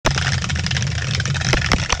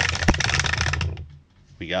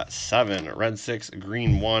We got 7. Red 6,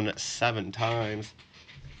 green 1, 7 times.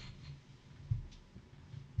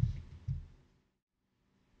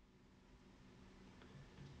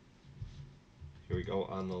 Here we go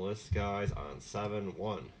on the list, guys. On 7,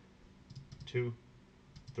 1, 2,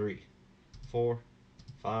 3, 4,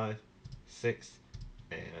 5, 6,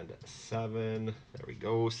 and 7. There we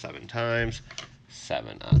go, 7 times.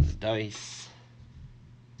 7 on the dice.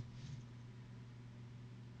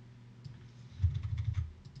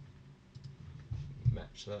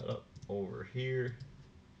 Match that up over here.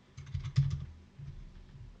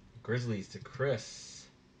 Grizzlies to Chris.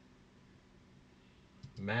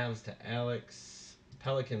 Mavs to Alex.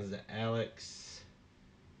 Pelicans to Alex.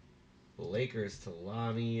 Lakers to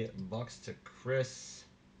Lonnie. Bucks to Chris.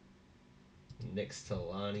 Knicks to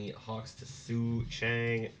Lonnie. Hawks to Sue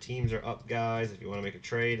Chang. Teams are up, guys. If you want to make a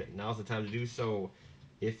trade, now's the time to do so.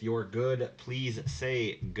 If you're good, please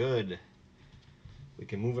say good. We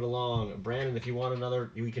can move it along. Brandon, if you want another,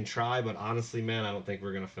 we can try, but honestly, man, I don't think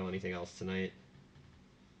we're going to fill anything else tonight.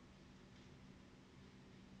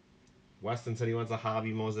 Weston said he wants a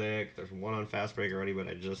hobby mosaic. There's one on Fast Break already, but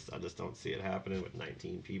I just don't see it happening with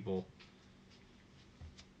 19 people.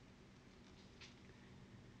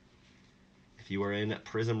 If you are in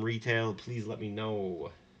Prizm retail, please let me know.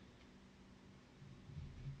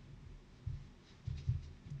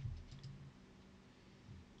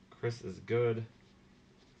 Chris is good.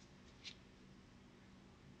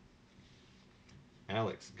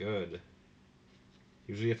 Alex, good.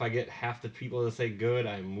 Usually if I get half the people to say good,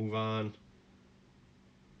 I move on.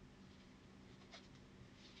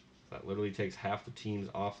 That literally takes half the teams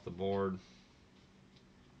off the board.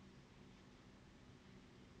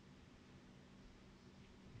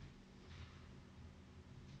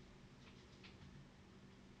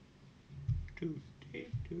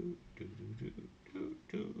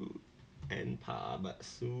 And Pab,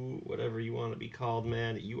 Sue, whatever you want to be called,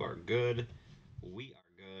 man, you are good. We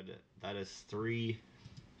are good. That is 3.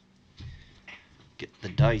 Get the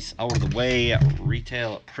dice out of the way.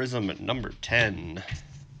 Retail Prizm number 10.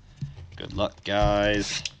 Good luck,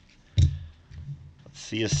 guys. Let's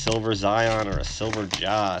see a silver Zion or a silver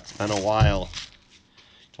Ja. It's been a while.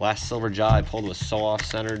 The last silver Ja I pulled was so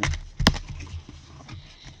off-centered.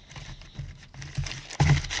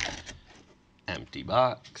 Empty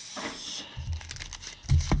box.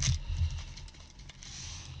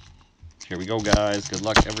 Here we go, guys. Good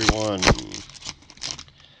luck, everyone.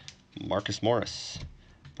 Marcus Morris,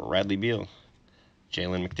 Bradley Beal,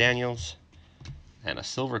 Jalen McDaniels, and a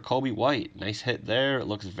silver Kobe White. Nice hit there. It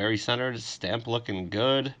looks very centered. Stamp looking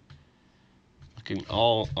good. Looking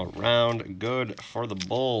all around good for the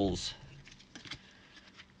Bulls.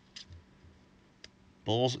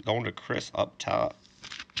 Bulls going to Chris up top.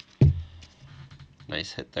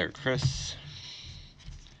 Nice hit there, Chris.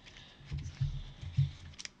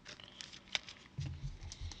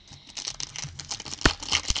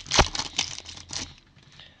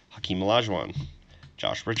 Hakeem Olajuwon,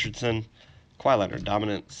 Josh Richardson, Kawhi Leonard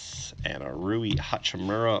dominance, and a Rui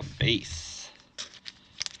Hachimura base.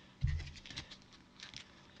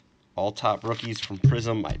 All top rookies from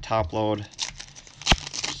Prizm by top load.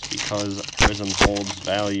 Just because Prizm holds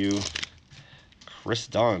value. Chris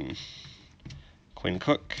Dunn, Quinn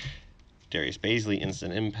Cook, Darius Baisley,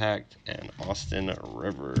 Instant Impact, and Austin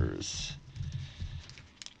Rivers.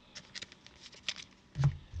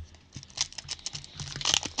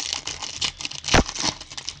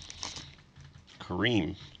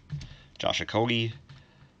 Kareem, Josh Okogie,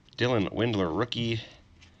 Dylan Windler rookie,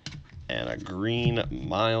 and a green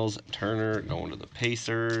Miles Turner going to the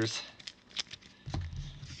Pacers.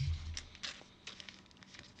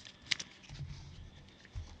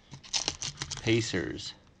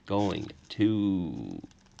 Pacers going to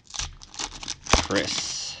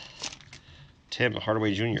Chris. Tim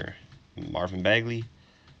Hardaway Jr., Marvin Bagley,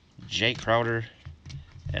 Jay Crowder,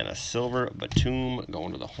 and a silver Batum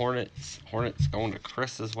going to the Hornets. Hornets going to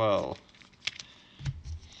Chris as well.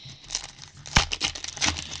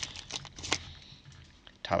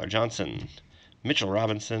 Tyler Johnson, Mitchell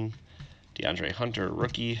Robinson, DeAndre Hunter,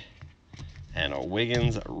 rookie, and a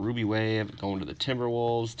Wiggins Ruby Wave going to the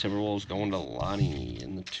Timberwolves. Timberwolves going to Lonnie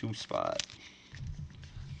in the 2 spot.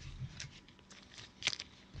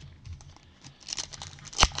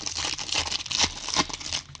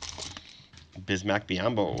 Bismack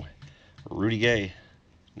Biyombo, Rudy Gay,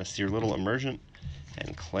 Nasir Little Emergent,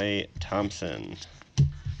 and Klay Thompson.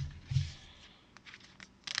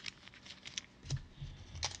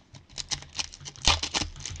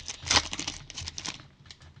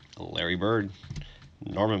 Larry Bird,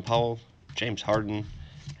 Norman Powell, James Harden,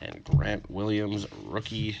 and Grant Williams,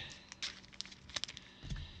 rookie.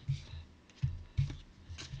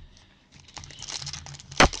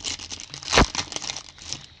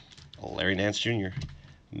 Larry Nance Jr.,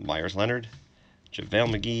 Myers Leonard,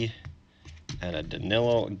 JaVale McGee, and a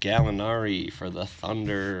Danilo Gallinari for the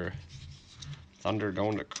Thunder. Thunder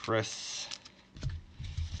going to Chris.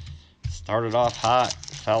 Started off hot,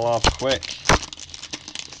 fell off quick.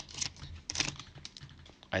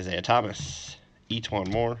 Isaiah Thomas, Etwan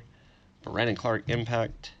Moore, Brandon Clark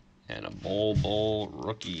Impact, and a Bol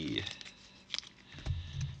rookie.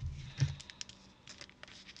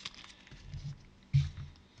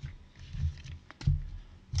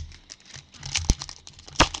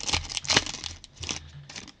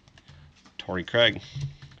 Torrey Craig,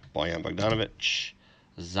 Bojan Bogdanovic,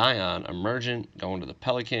 Zion Emergent going to the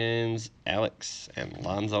Pelicans, Alex and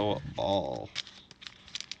Lonzo Ball.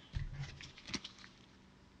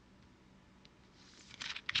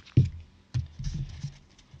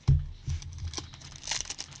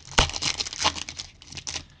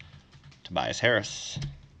 Tobias Harris,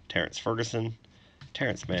 Terrence Ferguson,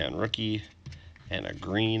 Terrence Mann rookie, and a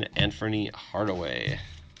green Anthony Hardaway.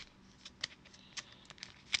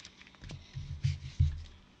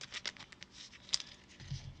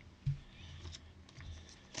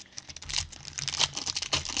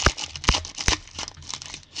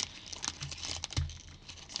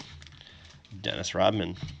 Dennis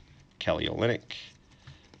Rodman, Kelly Olynyk,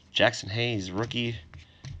 Jackson Hayes rookie,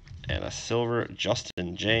 and a silver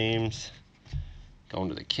Justin James going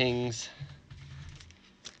to the Kings.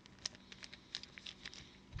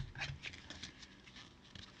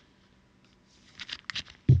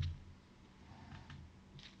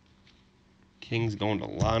 Kings going to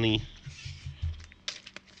Lonnie.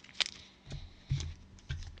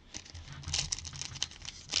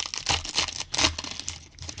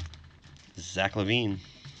 Zach LaVine,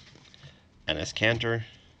 Enes Kanter,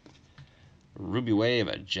 Ruby Wave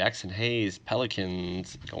at Jackson Hayes,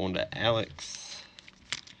 Pelicans going to Alex.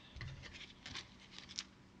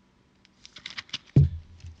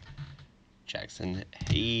 Jackson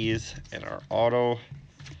Hayes and our auto,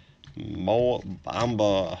 Mo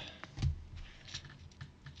Bamba.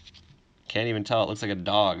 Can't even tell. It looks like a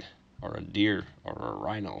dog or a deer or a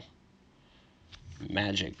rhino.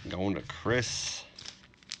 Magic going to Chris.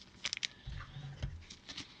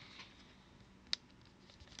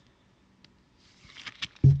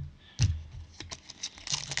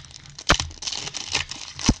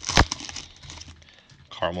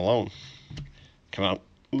 Karl Malone, come out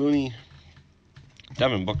Looney,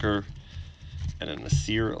 Devin Booker, and a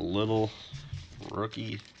Nasir Little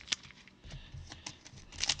rookie.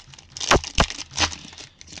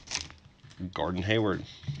 Gordon Hayward,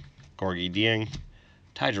 Gorgie Dieng,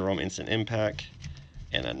 Ty Jerome Instant Impact,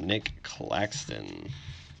 and a Nick Claxton.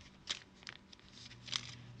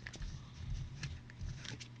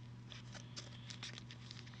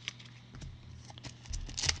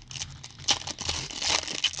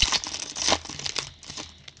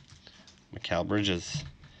 Mikal Bridges,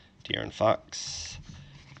 De'Aaron Fox,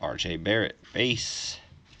 R.J. Barrett base,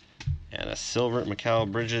 and a silver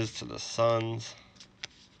Mikal Bridges to the Suns.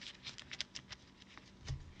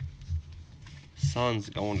 Suns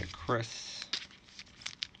going to Chris.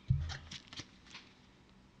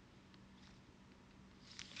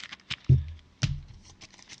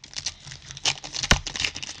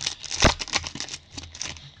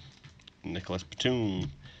 Nicholas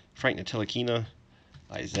Batum, Frank Ntilikina,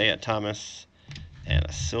 Isaiah Thomas, and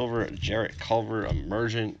a silver Jarrett Culver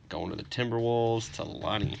Emergent going to the Timberwolves to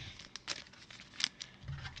Lonnie.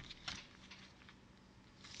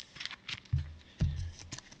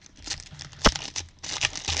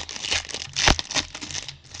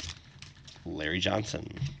 Larry Johnson,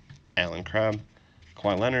 Alan Crabb,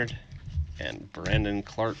 Kawhi Leonard, and Brandon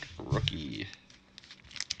Clark rookie.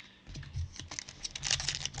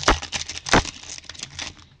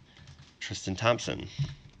 Tristan Thompson,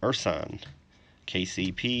 Ursan,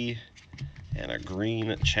 KCP, and a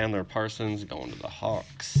green Chandler Parsons going to the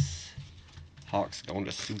Hawks. Hawks going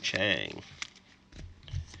to Sue Chang.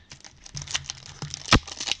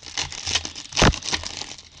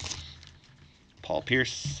 Paul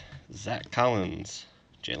Pierce, Zach Collins,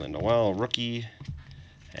 Jalen Noel rookie,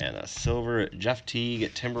 and a silver Jeff Teague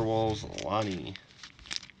at Timberwolves Lonnie.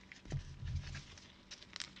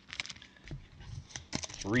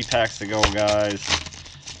 3 packs to go, guys.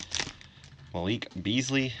 Malik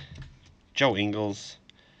Beasley, Joe Ingles,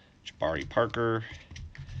 Jabari Parker,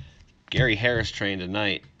 Gary Harris train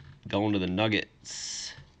tonight, going to the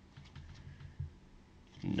Nuggets.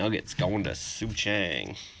 Nuggets going to Sue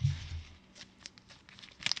Chang.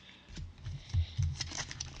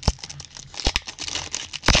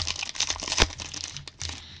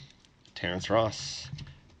 Terrence Ross,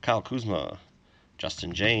 Kyle Kuzma,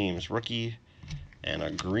 Justin James, rookie, And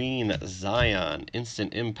a green Zion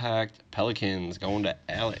Instant Impact Pelicans going to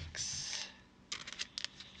Alex.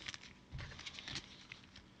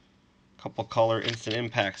 Couple color Instant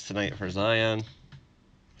Impacts tonight for Zion.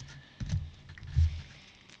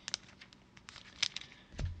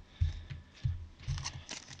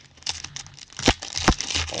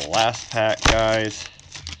 Last pack, guys.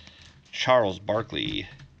 Charles Barkley,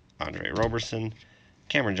 Andre Roberson,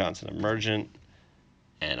 Cameron Johnson Emergent,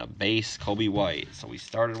 and a base Kobe White. So we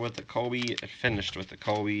started with the Kobe and finished with the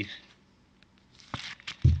Kobe.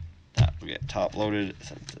 That will get top loaded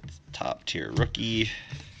since it's top tier rookie.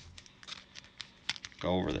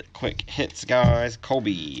 Go over the quick hits, guys.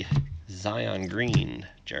 Kobe, Zion Green,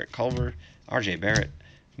 Jarrett Culver, RJ Barrett,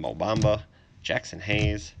 Mo Bamba, Jackson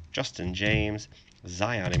Hayes, Justin James,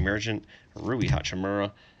 Zion Emergent, Rui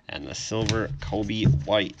Hachimura, and the silver Kobe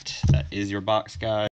White. That is your box, guys.